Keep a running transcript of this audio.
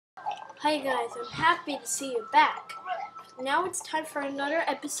Hi guys, I'm happy to see you back. Now it's time for another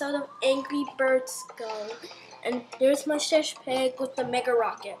episode of Angry Birds Go. And there's my Shush Pig with the Mega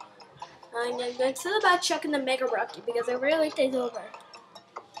Rocket. I'm excited about checking the Mega Rocket because I really think it's over.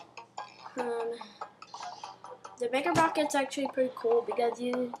 The Mega Rocket's actually pretty cool because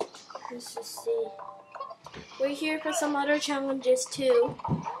let's just see. We're here for some other challenges too.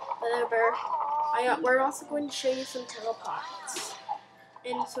 Whatever. We're also going to show you some telepods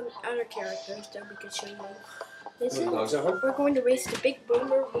and some other characters that we could show you. We're going to race the big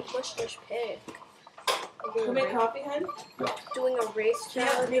boomer with Shush Pig. Can we make coffee, hun? Doing a race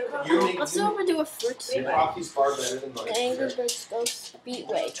challenge. Let's do a fruit swing. Your coffee's far better than mine. The Angry Birds Go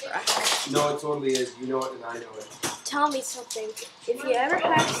Speedway track. No, it totally is. You know it and I know it. Tell me something. If you ever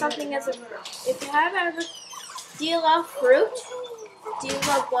have something do you love fruit? Do you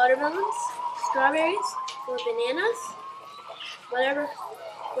love watermelons, strawberries, or bananas?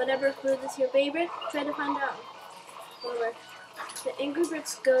 Whatever fruit is your favorite, try to find out. However, the Angry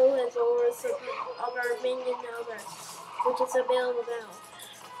Birds Go has over some of our minion over, which is available now.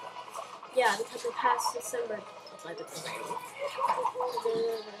 Yeah, because it passed December.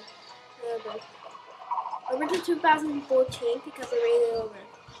 Over to 2014 because it rated over.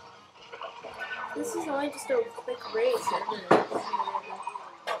 This is only just a quick race.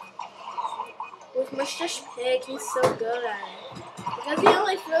 With my Shush Pig, he's so good at it. Because he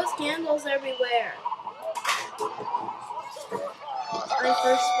only throws candles everywhere. I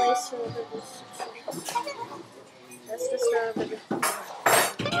first place for this. That's the start of it.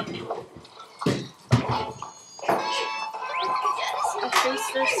 A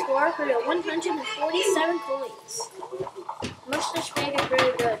three-star score for 147 points. My Shush Pig is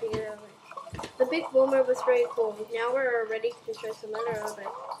really good. The big boomer was very cool. Now we're ready to try some other of it.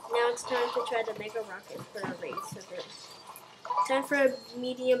 Now it's time to try the Mega Rocket for a race of it. Time for a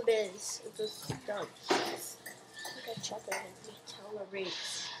medium biz. It's just done. I got chocolate and tell the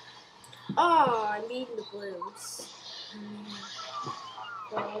race. Oh, I'm beating the blues.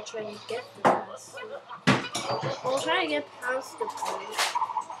 Well, I'll try to get the best. I'll try to get past the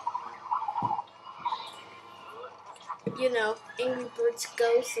blues. You know, Angry Birds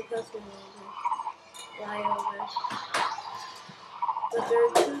Go supposed to fly over. But there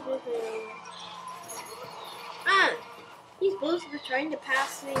are two different. These blues were trying to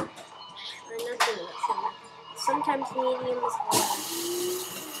pass me. Sometimes medium is hard.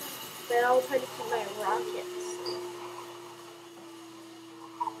 But I'll try to put my rockets.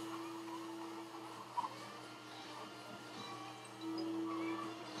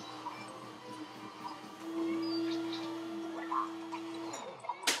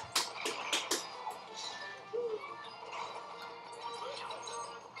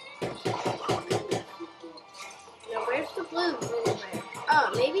 Now where's the blues anyway? Oh,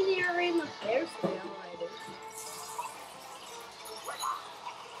 maybe they are in the bear's wheel already.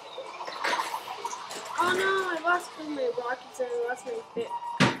 Oh no, I lost my rockets and I lost my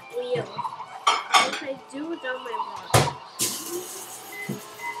wheel. What can I do without my rockets?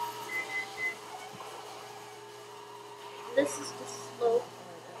 This is the slow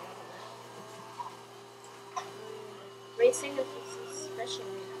part. Racing is special.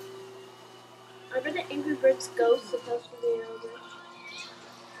 I bet the Angry Birds Go supposed to be over.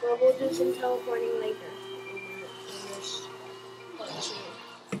 Well, we'll do some teleporting later.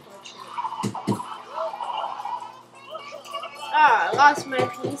 I lost my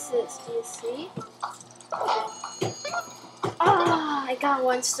pieces. Do you see? I got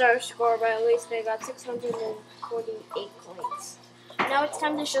 1-star score, but at least I got 648 points. Now it's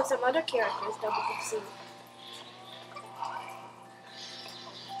time to show some other characters that we can see.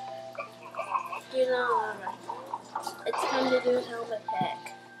 You know, it's time to do helmet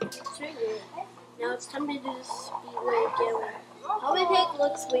pack. It's right here. Now it's time to do the speedway again. Helmet pack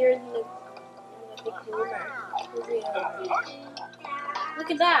looks weird in the big boomer.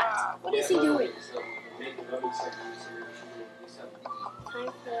 Look at that. What is he doing?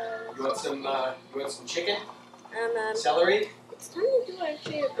 Time for. You want some chicken? Celery? It's time to do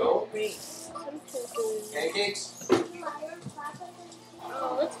actually a race. Pancakes?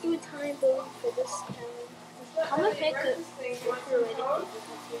 Oh, let's do a time balloon for this challenge. Helmet pick could work through anything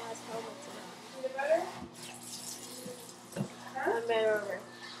because he has helmets on. Over.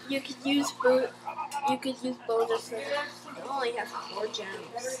 You could use bonuses. It only has 4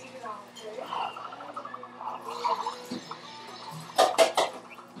 gems.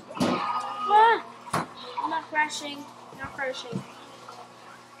 I'm not crashing.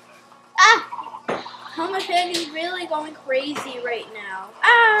 Helmet Pig is really going crazy right now.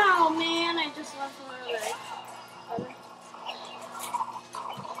 Oh man, I just lost my leg.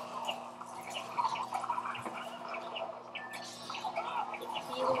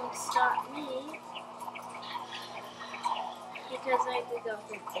 because I could go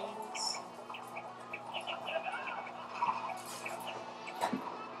for things.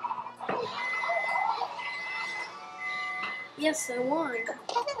 Yes, I won.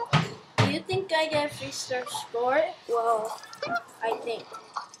 Do you think I get a 3-star score? Well, I think.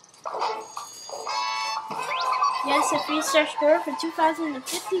 Yes, a 3-star score for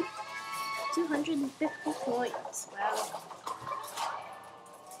 250 points. Wow.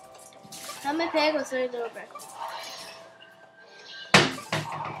 How many peg was right over?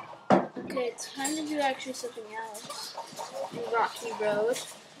 Okay, it's time to do actually something else. Rocky Road.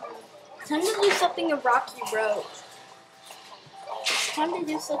 It's time to do something in Rocky Road. It's time to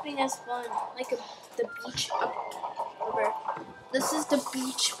do something that's fun, like the beach over. This is the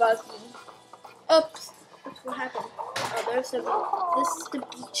beach buggy. Oops, what happened? Oh, there's a. This is the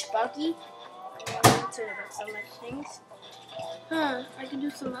beach buggy. I'm concerned about so much things. I can do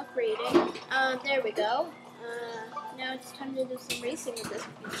some upgrading. There we go. Now it's time to do some racing with this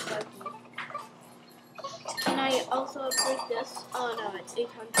beach buggy. Can I also upgrade this? Oh no, it's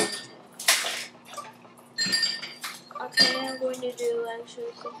 810. Okay, I'm going to do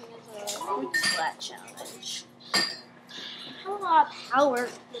actually something as a fruit splat challenge. I have a lot of power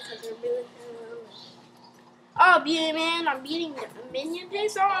because I really Oh, man, I'm beating minion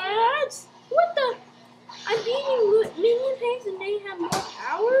pigs. Oh, what the? I'm beating minion pigs and they have more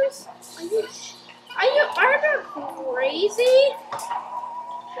powers? Are you crazy?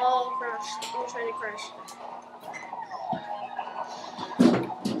 Well, crashed. I'll try to crash.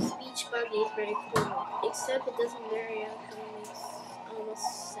 This beach buggy is very cool, except it doesn't very actually make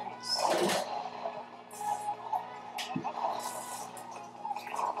almost sense.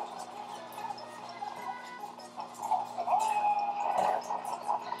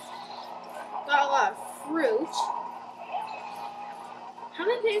 Got a lot of fruit. How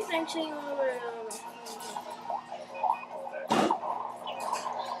many pigs actually over?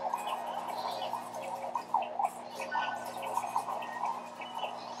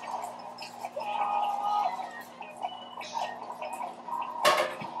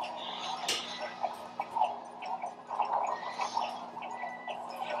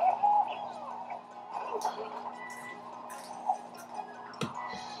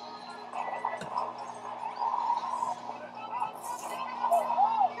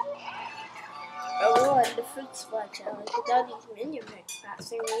 I won the fruit splat challenge without these minion pigs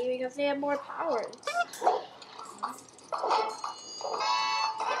passing me because they have more powers.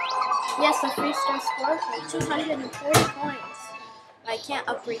 Yes, a 3-star score for 240 points. I can't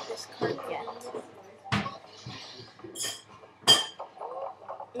upgrade this card yet.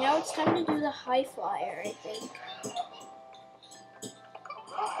 Now it's time to do the high flyer, I think.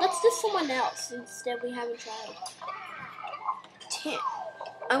 Let's do someone else instead we haven't tried.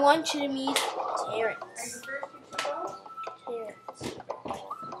 I want you to meet Terrence.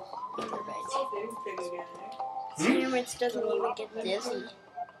 Terrence doesn't even get dizzy.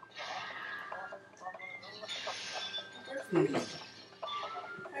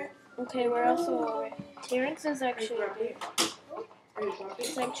 Okay, we're also over. Terrence is actually here.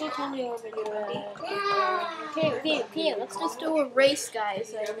 It's actually turning over to okay, let's just do a race,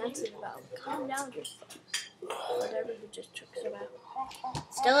 guys. That's it about. Calm down yourself. Whatever you just took about.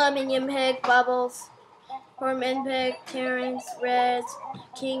 Stella, Minion Pig, Bubbles, Horman Pig, Terrence, Reds,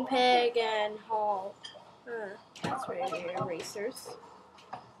 King Pig, and Hall. That's right here, racers.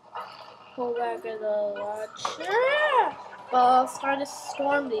 Pull back of the lodge. Well, I'll start to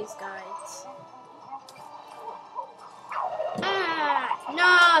storm these guys.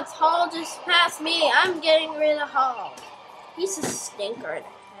 No, it's Hall just passed me. I'm getting rid of Hall. He's a stinker in the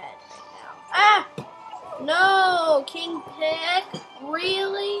head right now. No, King Pig?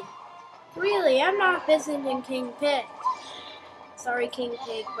 Really? Really, I'm not visiting King Pig. Sorry, King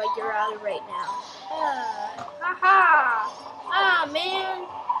Pig, but you're out of right now. Man.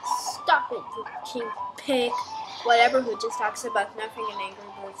 Stop it, you King Pig. Whatever who just talks about nothing and Angry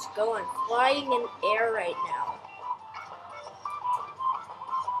Birds. Go on flying in air right now.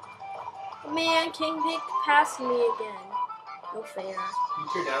 Man, King Pig passed me again. No fair. Can you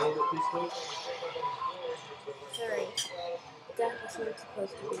turn down a little bit, please? Sorry. That wasn't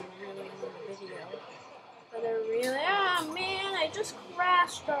supposed to be really in the video. But I really... man, I just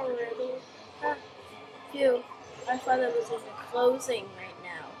crashed already. Phew. I thought it was in the closing right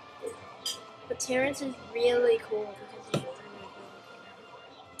now. But Terrence is really cool because he's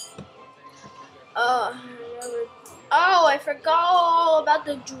Oh, I forgot all about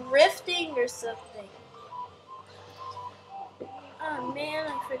the drifting or something. Oh man,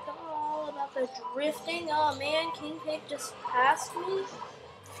 I forgot all about the drifting. Oh man, King Pig just passed me.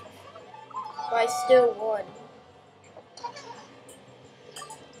 But I still won.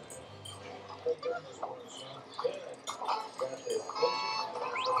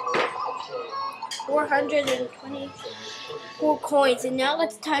 $424 coins, and now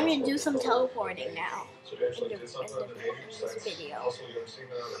it's time to do some teleporting now. In this video.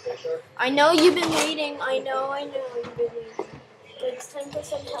 I know you've been waiting. I know you've been waiting. It's time for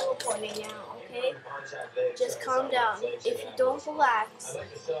some teleporting now, okay? Just calm down. If you don't relax, I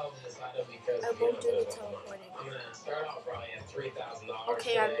won't do the teleporting.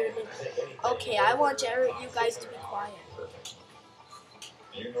 Okay, I'm doing it. Okay, I want you guys to be quiet.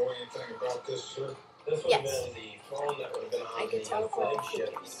 Do you know anything about this, sir? Yes. I can teleport the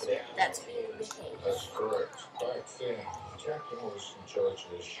figures. That's being the case. That's correct. Back then, the captain was in charge of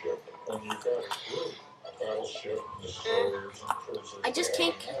this ship, and you got a crew. Battleship, destroyers, and cruisers. I just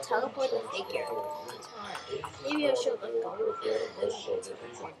can't teleport the figure. It's hard. Maybe I should let go of the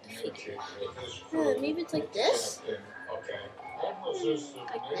figure. Maybe it's like this?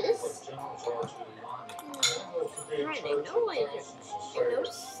 Like this? Right, I know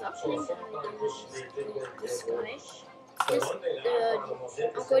something that I do with this guy. I'm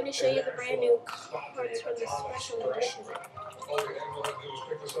going to show you the brand new cards from the special edition. I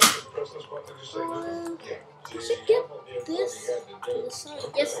should get this to the side.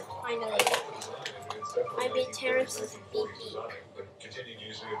 Yes, finally. I made Terrence's beep beep.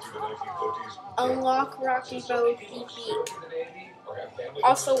 Unlock Rocky Road beep beep.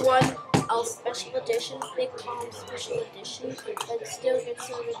 Also one special edition, Big Palm special edition, that still gets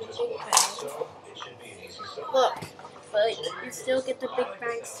rid of the Big Bang. Look, but you still get the Big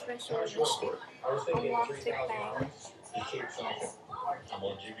Bang special edition. Unlock Big Bang. I'm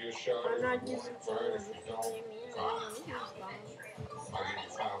not using phone.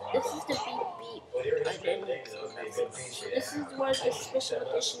 This is the beep beep. This is what the special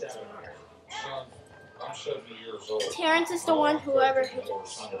editions are. I'm 70 years old. Terrence is the one whoever hit it.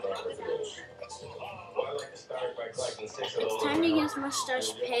 It's time to use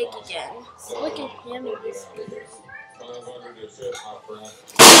Mustache Peg again. So look at him and his feet.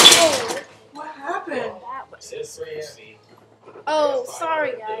 Oh, what happened? That was oh,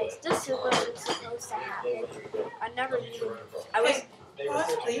 sorry guys. This is what was supposed to happen. I never knew. I was.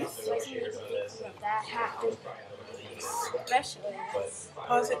 Pause, please. Wasn't even thinking of that happened. Especially.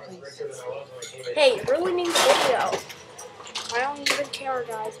 Pause it, please. Hey, ruining the video. I don't even care,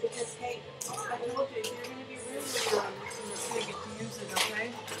 guys, because hey. I told you, if you're going to be rude, you're going to get to use it, okay?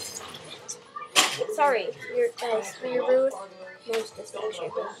 Sorry, guys, for your rude. Most especially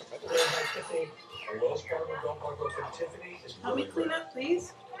for the video. Help me clean up,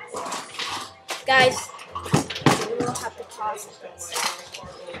 please. Guys, we will have to pause this.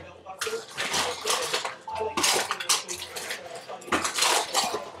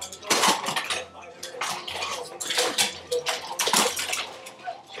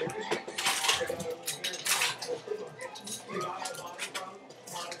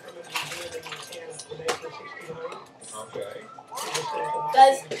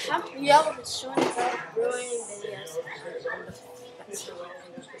 Guys, have yellow is showing about ruining videos.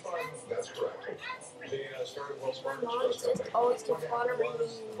 That's correct. My mom just always keeps monitoring me.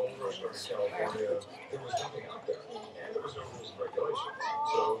 There was nothing out there. There was no rules and regulations.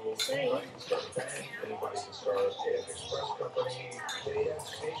 So anybody can start a bank, anybody can start an express company. They had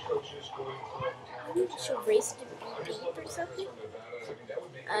stagecoaches going from town to We should town. race to beep or something.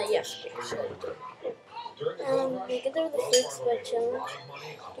 Yes, we should. We could do the Fruit Split Challenge,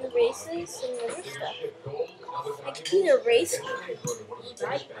 do races, and other stuff. I could be the race.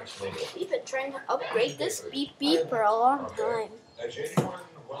 We've been trying to upgrade this beep beep for a long time.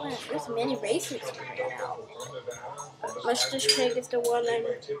 Man, there's many races right now. Mustache Pig is the one I'm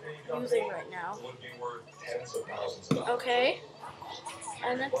using right now. Okay.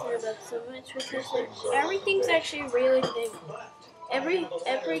 And that's not about so much because like, everything's actually really big.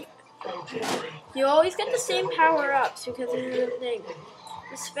 You always get the same power-ups because of the thing.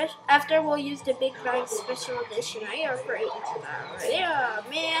 After we'll use the Big Bang Special Edition. I are afraid to that. Yeah,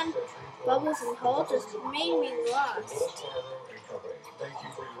 man. Bubbles and Hole just made me lost.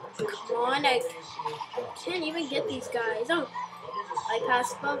 Come on, I can't even get these guys. Oh, I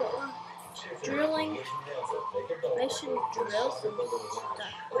passed Bubble. Drilling. I should drill some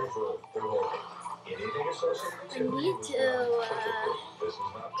stuff. I need to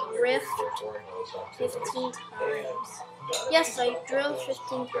rift 15 times. Yes, I drilled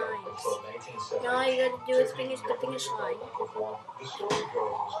 15 times. Now all you gotta do is finish the finish line.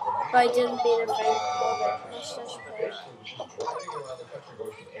 But I didn't beat it very well.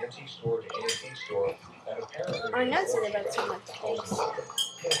 I'm not saying about so much things.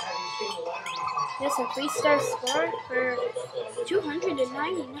 There's a 3-star score for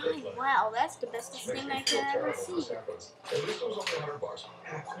 299. Wow, that's the bestest thing I can ever see.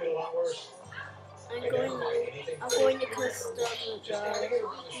 I'm going to custom the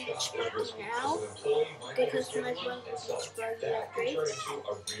beach buggy now. They customize one of the beach buggy upgrades.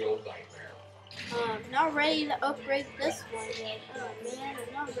 Not ready to upgrade this one yet. Oh man,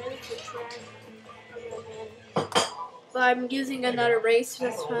 I'm not ready to try. Oh man. But I'm using another race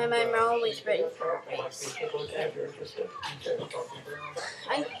this time. I'm always ready for a race.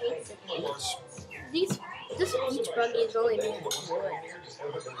 I hate the beach. This beach buggy is only made of wood.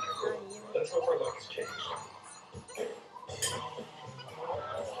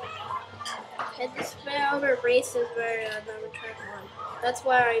 Okay, this over races where I've never tried one. That's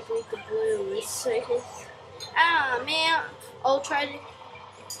why I bleed the blues. Ah man, I'll try to.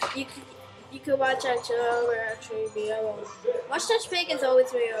 You could watch that show or actually be able. Mustache Pig is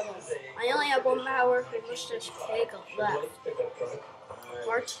always available. I only have 1 hour for Mustache Pig left.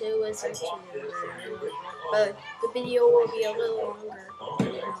 Part 2 is actually, but the video will be a little longer.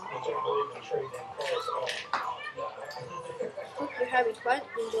 Hope you're having fun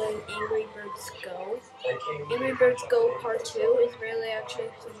enjoying Angry Birds Go. Angry Birds Go Part 2 is really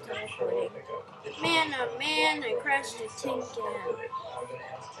actually some teleporting. Man, oh man, I crashed a tin can.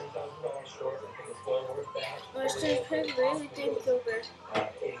 Mustache Pig really thinks over.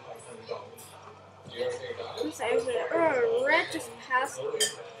 Who's angry? Oh, Red just passed me.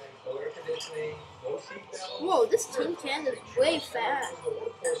 Whoa, this tin can is way fast.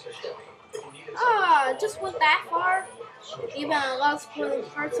 Ah, just went that far? Even I lost spoiling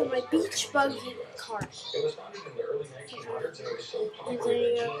parts of my beach buggy cart. Is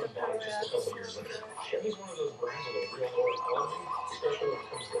any of the power-ups? Chevy's one of those brands with a real low quality, especially when it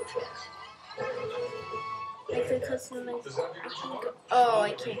comes to their trucks. I can customize. Oh,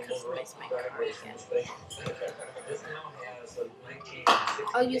 I can't customize my car again.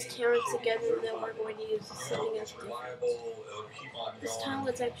 I'll use carrots again, and then we're going to use something else different. This time,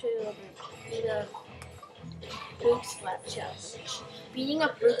 let's actually beat a Fruit Splat challenge. Beating a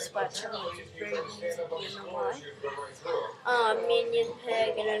Fruit Splat challenge is very easy. You know why? Minion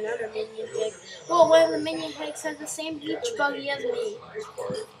Pig and another Minion Pig. Well, one of the Minion Pigs has the same beach buggy as me.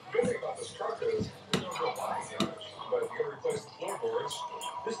 But if you're going to replace the floorboards,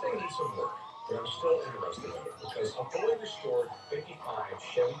 this thing needs some work. But I'm still interested in it because a fully restored 55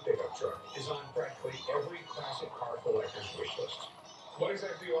 Chevy pickup truck is on practically every classic car collector's wish list. What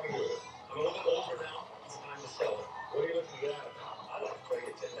exactly do you want to do with it? I'm a little bit older now. It's time to sell it. What are you looking to get out of it? I'd like to try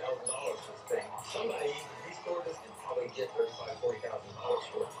to get $10,000 for this thing. Somebody restored this and probably get $35,000, $40,000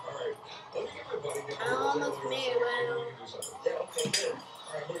 for it. All right. Let me give everybody a I almost made it. Yeah, okay, good.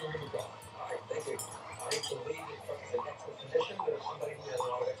 All right, what are you going to do? I think it. I believe it from the excellent condition, but if somebody who has a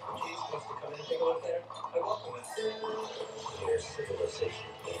lot of expertise wants to come in and take a look at it, I welcome it. There's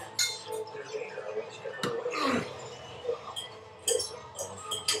civilization ends. There's danger. I want to step away. There's an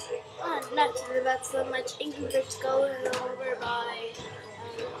unforgiving. Not to about so much Angry Birds Go and over by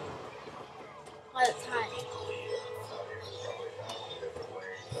the time.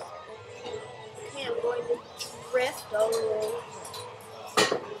 Okay, I'm going to drift over.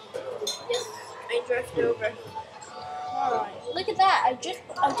 Yes, I drift over. Alright, look at that! I just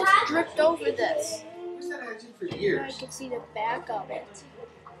dripped over this. For years. I can see the back of it.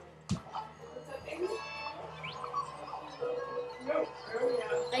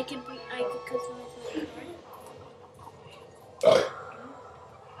 I could customize my car.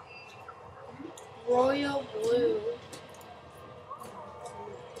 Royal Blue.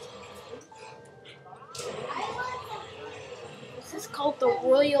 This is called the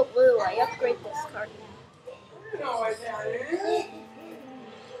Royal Blue. I upgrade this card now.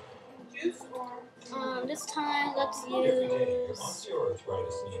 This time, let's use.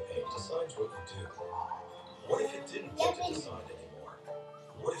 Osteoarthritis knee pain decides what you do. What if it didn't get to decide anymore?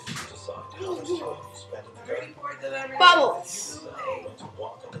 What if you decide how much time you spend in the garden? Bubbles.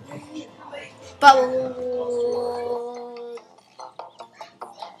 Bubbles.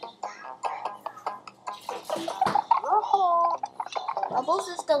 Bubbles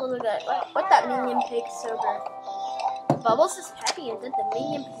is still really good. What that Minion Pig server? Bubbles is happy and then the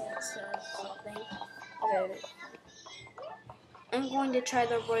Minion Pig says something about it. I'm going to try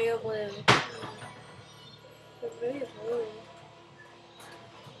the Royal Blue. The Royal Blue.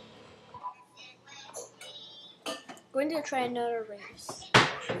 Going to try another race.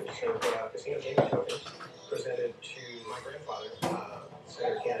 Presented to my grandfather,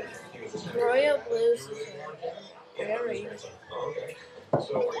 Senator Kennedy. He was the senator. Royal Blue is very. Oh, okay.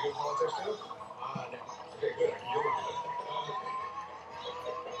 So, are you in politics too? No. Okay, good.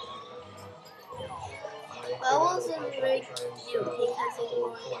 Bubbles is very cute because it's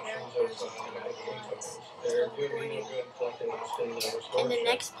more characters and teleporting. In the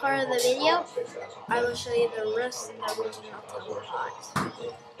next part of the video, I will show you the rest of the original telepods.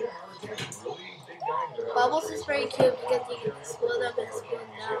 Bubbles is very cute because you can split up and split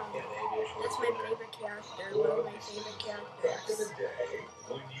down. That's my favorite character, one of my favorite characters.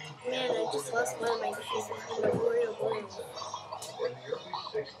 Man, I just lost one of my pieces from the Royal Blue.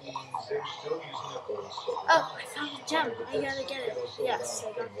 Oh, I found a gem. I gotta get it. Yes, I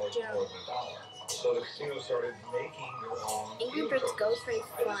got the gem. So the casino started making Angry Birds Go is very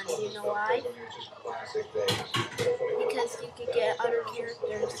fun. Do you know why? Because you could get other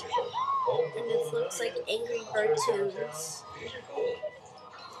characters. And it looks like Angry Bird tunes.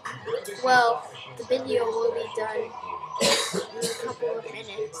 Well, the video will be done in a couple of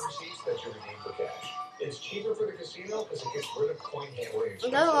minutes. It's cheaper for the casino because it gets rid of coin handling.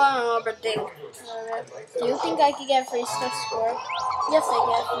 That's a lot of overthink. Do you think I could get free stuff score? Yes, I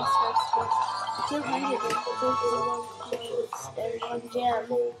get free stuff score. 251 coins and 1 gem.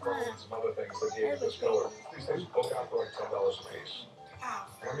 Some other things that gave us color. These things book out for like $10 a piece. How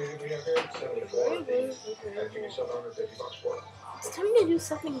many did we have here? 74 a piece. And give me $750 for it. It's time to do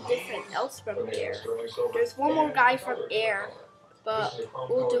something different else from air. There's one more guy from air, but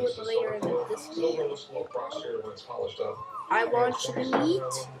we'll do it later in this video. I want you to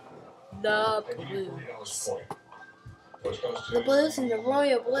meet the Blues. The Blues and the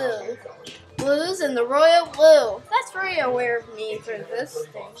Royal Blue. Blues and the Royal Blue. That's very aware of me for this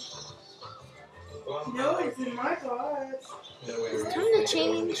thing. No, it's in my car. It's time to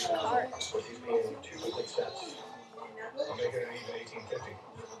change cars.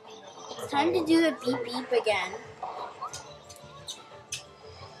 It's time to do the beep beep again.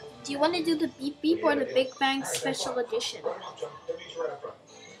 Do you want to do the beep beep or the Big Bang Special Edition?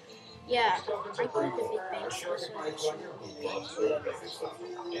 Yeah, I think the Big Bang Special Edition.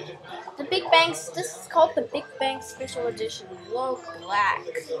 The Big Bang's, this is called the Big Bang Special Edition. Low black.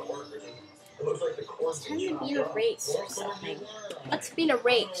 It's time to beat a race or something. Let's beat a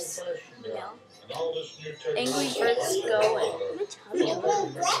race. You know? Angry Birds Go. Let me tell you what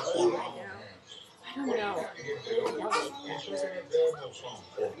Angry Birds Go right now. I don't know.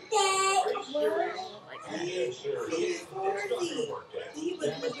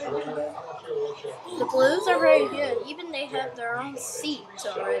 The Blues are very good. Even they have their own seats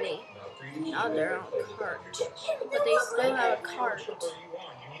already. Not their own cart. But they still have a cart.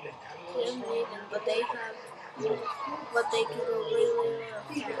 But they have. But they can go really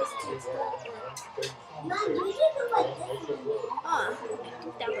fast. I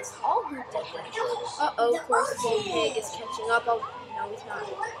think that was Hall who did that. Uh-oh, of course, Little Pig is catching up. Oh, no, he's not.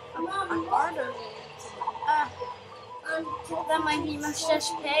 I'm harder. That might be Mustache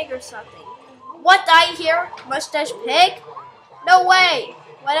Pig or something. What did I hear? Mustache Pig? No way!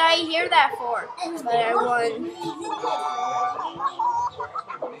 What did I hear that for? But I won.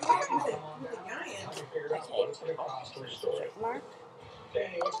 Okay. Mark? Do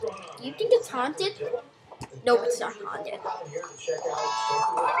you think it's haunted? No, it's not haunted.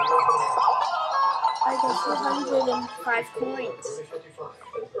 I got 205 coins.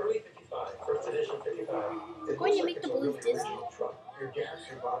 I'm going to make the Blues Disney.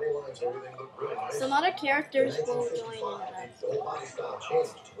 Some other characters will join in that.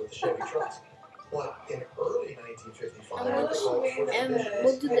 And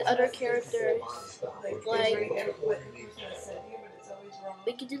we'll do the other characters. Like,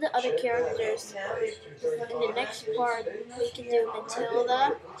 we can do the other characters in the next part. We can do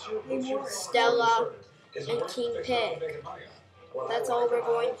Matilda, Stella, and King Pig. That's all we're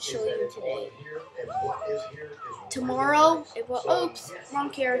going to show you today. Tomorrow, it will. Oops, wrong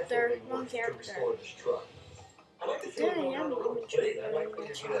character. Wrong character. I'll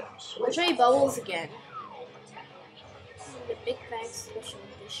show you Bubbles again. The Big Bang Special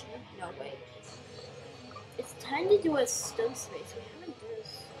Edition. No, wait. It's time to do a stunt race. We haven't done a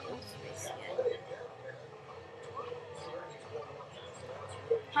stunt race yet.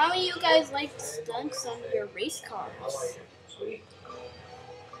 How many of you guys like stunts on your race cars?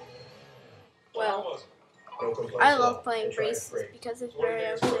 Well, I love playing races because it's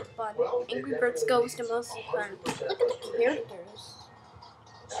very fun. Angry Birds Go is the most fun. Look at the characters.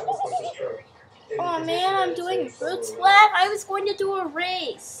 Oh man, I'm doing a fruit splat. I was going to do a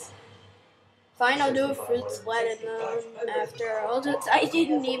race. Fine, I'll do a fruit splat and then after all this, I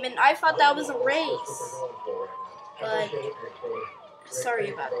didn't even. I thought that was a race. But sorry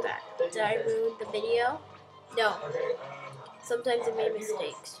about that. Did I ruin the video? No. Sometimes I made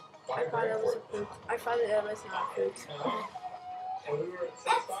mistakes. I thought it was a fruit. I thought it was not a fruit splat.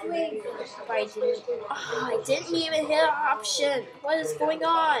 But I didn't even hit an option. What is going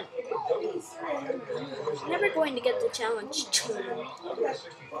on? I'm never going to get the challenge.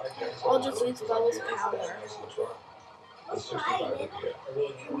 I'll just use Bubbles' power. I'll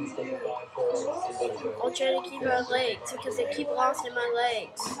try to keep my legs because I keep losing my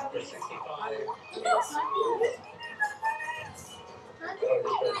legs.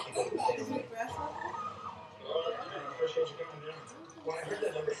 When I heard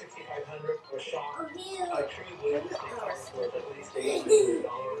that number 6,500 was shocked. I truly believe this thing worth at least $800.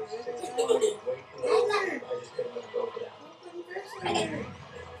 $6,500 way too low. I just couldn't let go for that.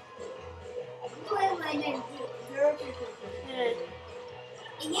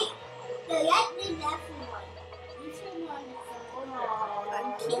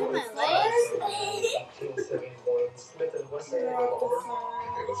 I'm keeping my legs.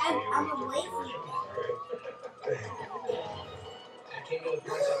 I'm away from you.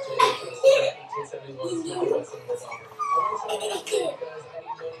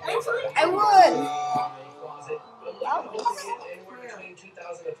 I would.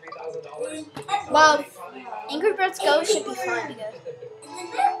 Well, Angry Birds Go should be fun because.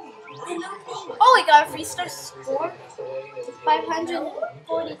 Oh, we got a 3-star score.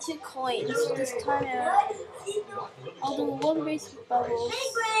 542 coins. This time I'll do one race with Bubbles.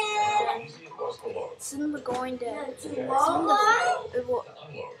 Soon we're going to.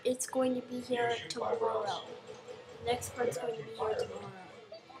 It's going to be here tomorrow. The next part's going to be here tomorrow.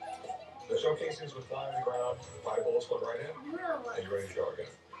 The showcases would fly on the ground, 5 bullets went right in, and you're ready to go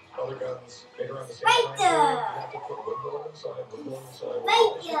again. Other guns made around the same time period, you have to put wood inside. This was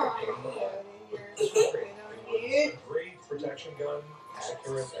great. It was a great protection gun,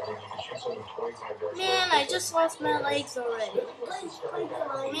 accurate, I mean, you can shoot someone 25 yards. Man, I just lost my legs already.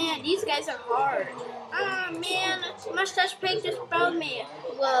 Man, these guys are hard. Ah, man, Mustache Pig just found me.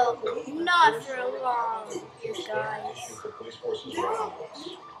 Well, not for long, guys.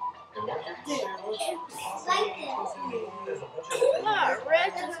 Ah,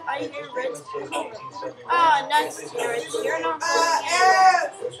 Red is, I hear Red's. Ah, that's scary. You're not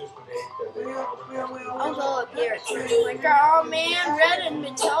going I'll go up here. Like, oh man, Red and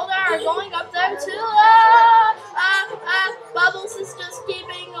Matilda are going up there too. Bubbles is just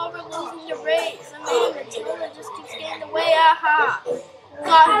keeping over losing the race. And man, Matilda just keeps getting away. Aha.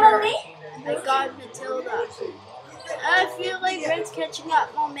 Got her. They got Matilda. I feel like Red's catching up.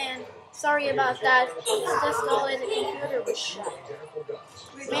 Oh man. Sorry about that. It's just the way the computer was shut.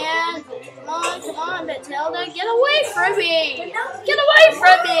 Man, come on, Matilda. Get away from me! Get away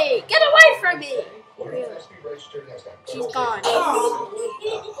from me! Get away from me! She's gone. I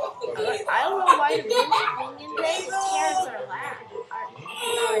don't know why the minion days parents are loud.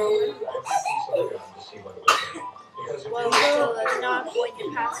 Well, Matilda's not going to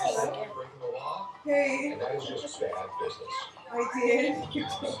pass me again. Hey. And that is just bad business. I did. You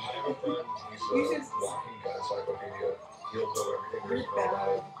should walking gun encyclopedia. He'll know everything there is to know about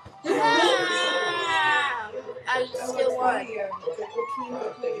it. I still won.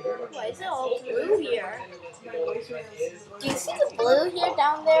 Why is it all blue here? Do you see the blue here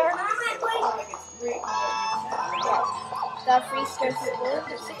down there? Got 3-star blue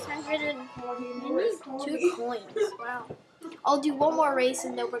for 602 coins. Wow. I'll do one more race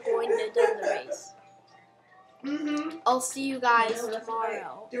and then we're going to do the race. I'll see you guys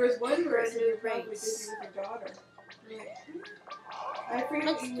tomorrow. There was one for a new race.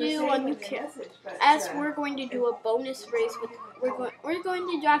 Let's do a new kit. As we're going to do a bonus race with we're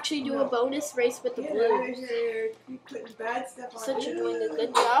going to actually do a bonus race with the Blues. Since you're doing a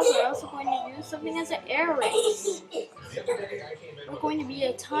good job, we're also going to do something as an air race. We're going to be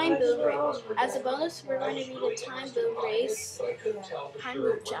a time boom race. As a bonus, we're going to be the time boom race, time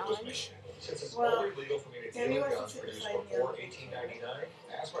boom challenge. Since it's only legal for me to deal with guns produced before 1899,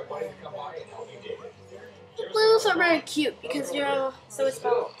 ask my buddy to come by and help me dig it. The Blues are very cute because you're so it's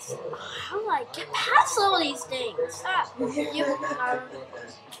Bubbles. How do I get past all these things? Stop.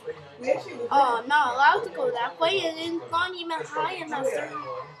 Oh, I'm not allowed to go that way and it's not even high enough.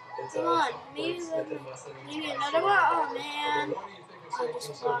 Come on, maybe another one. Oh man, I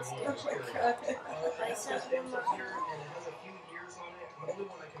just lost it. I said one more time.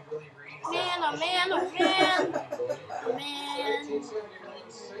 Man, oh man, oh man, oh man,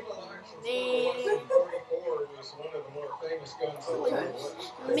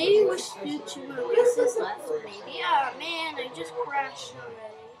 maybe we should do 2 more races left, maybe. Oh man, I just crashed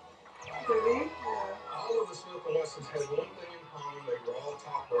already. All of the Smith & Wessons had one thing in common, they were all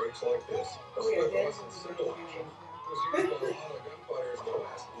top rates like this. The Smith & Wesson single action was used by a lot of gunfighters in the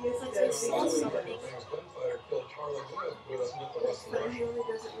West. Let's just say something. Gunfighter killed Harley Wood with a Smith & Wesson rifle.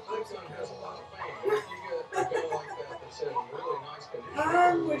 That gun has a lot of fame. And if you get a gun like that that's in really nice condition,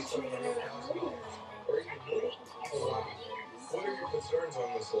 or even more. What are your concerns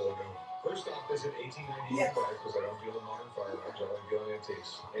on this little gun? First off, is it 1898 back? Because I don't deal in modern firearms. I like dealing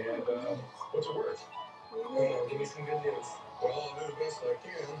antiques. And what's it worth? Come on, give me some good news. Well, I'll do the best I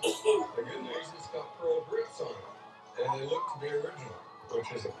can. The good news is it's got pearl grips on it. And they look to be original, which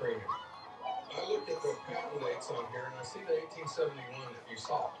is a premium. I look at the patent dates on here, and I see the 1871 that you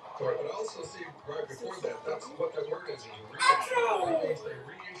saw. But I also see right before that, that's what that word is reissue. That means they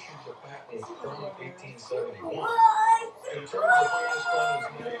reissued the patent from 1871. In terms of when this gun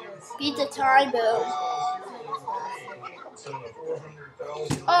was made, Beat the time, Bill. it's in the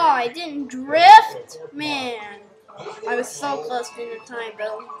 400,000. Oh, I didn't drift? Man. I was so close to the time,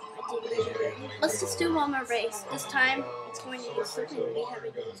 Bill. I didn't drift. Let's just do one more race. This time, it's going to use something we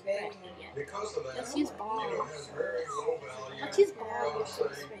haven't used yet. Let's use bombs. Let's use bombs for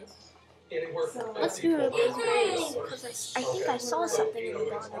this race. Let's do a big race, because I think I saw something in the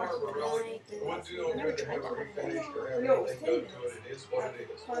bottom. I never tried to.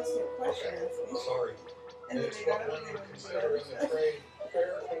 Constant question. Sorry. It's what one would consider in the trade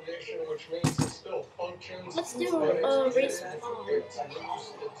fair condition, which means it still functions. Let's do a race with bombs. It's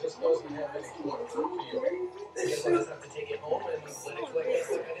loose, it just doesn't have any feel. I guess I'll just have to take it home and let it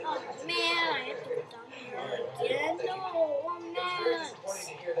click. Oh man, I have to go down here again. No, I'm not.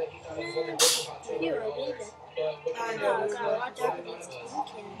 Phew, I did it. Oh god, watch out for these tin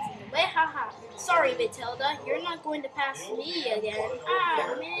cans in the way. Haha. Sorry, Matilda, you're not going to pass me again.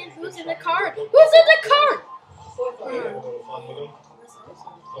 Ah man, who's in the cart? Who's in the cart?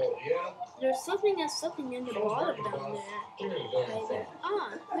 There's something in the bottom down there.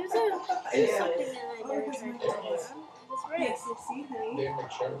 Ah, there's something that I never tried to do. This race.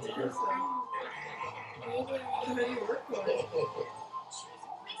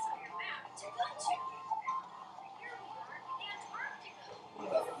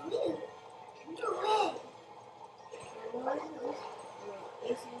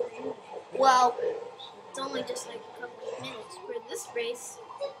 Well, it's only just like a couple of minutes for this race.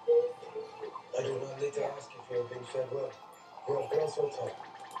 I do not need to ask you for a big farewell. You have gone so time.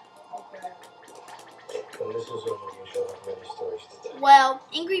 When this is over, we shall have many stories to tell. Well,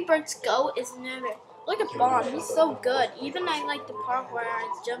 Angry Birds Go is never. Look at Bomb, he's so good. Even I like the part where I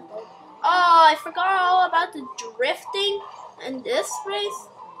jump over. Oh, I forgot all about the drifting in this race.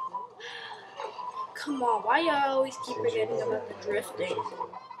 Come on, why do I always keep forgetting about the drifting?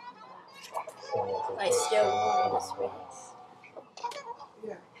 I still won this race.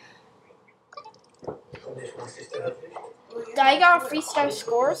 Did I got a 3-star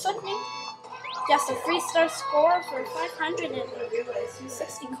score or something? Yes, a 3-star score for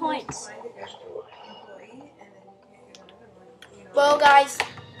 560 coins. Well, guys,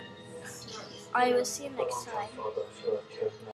 I will see you next time.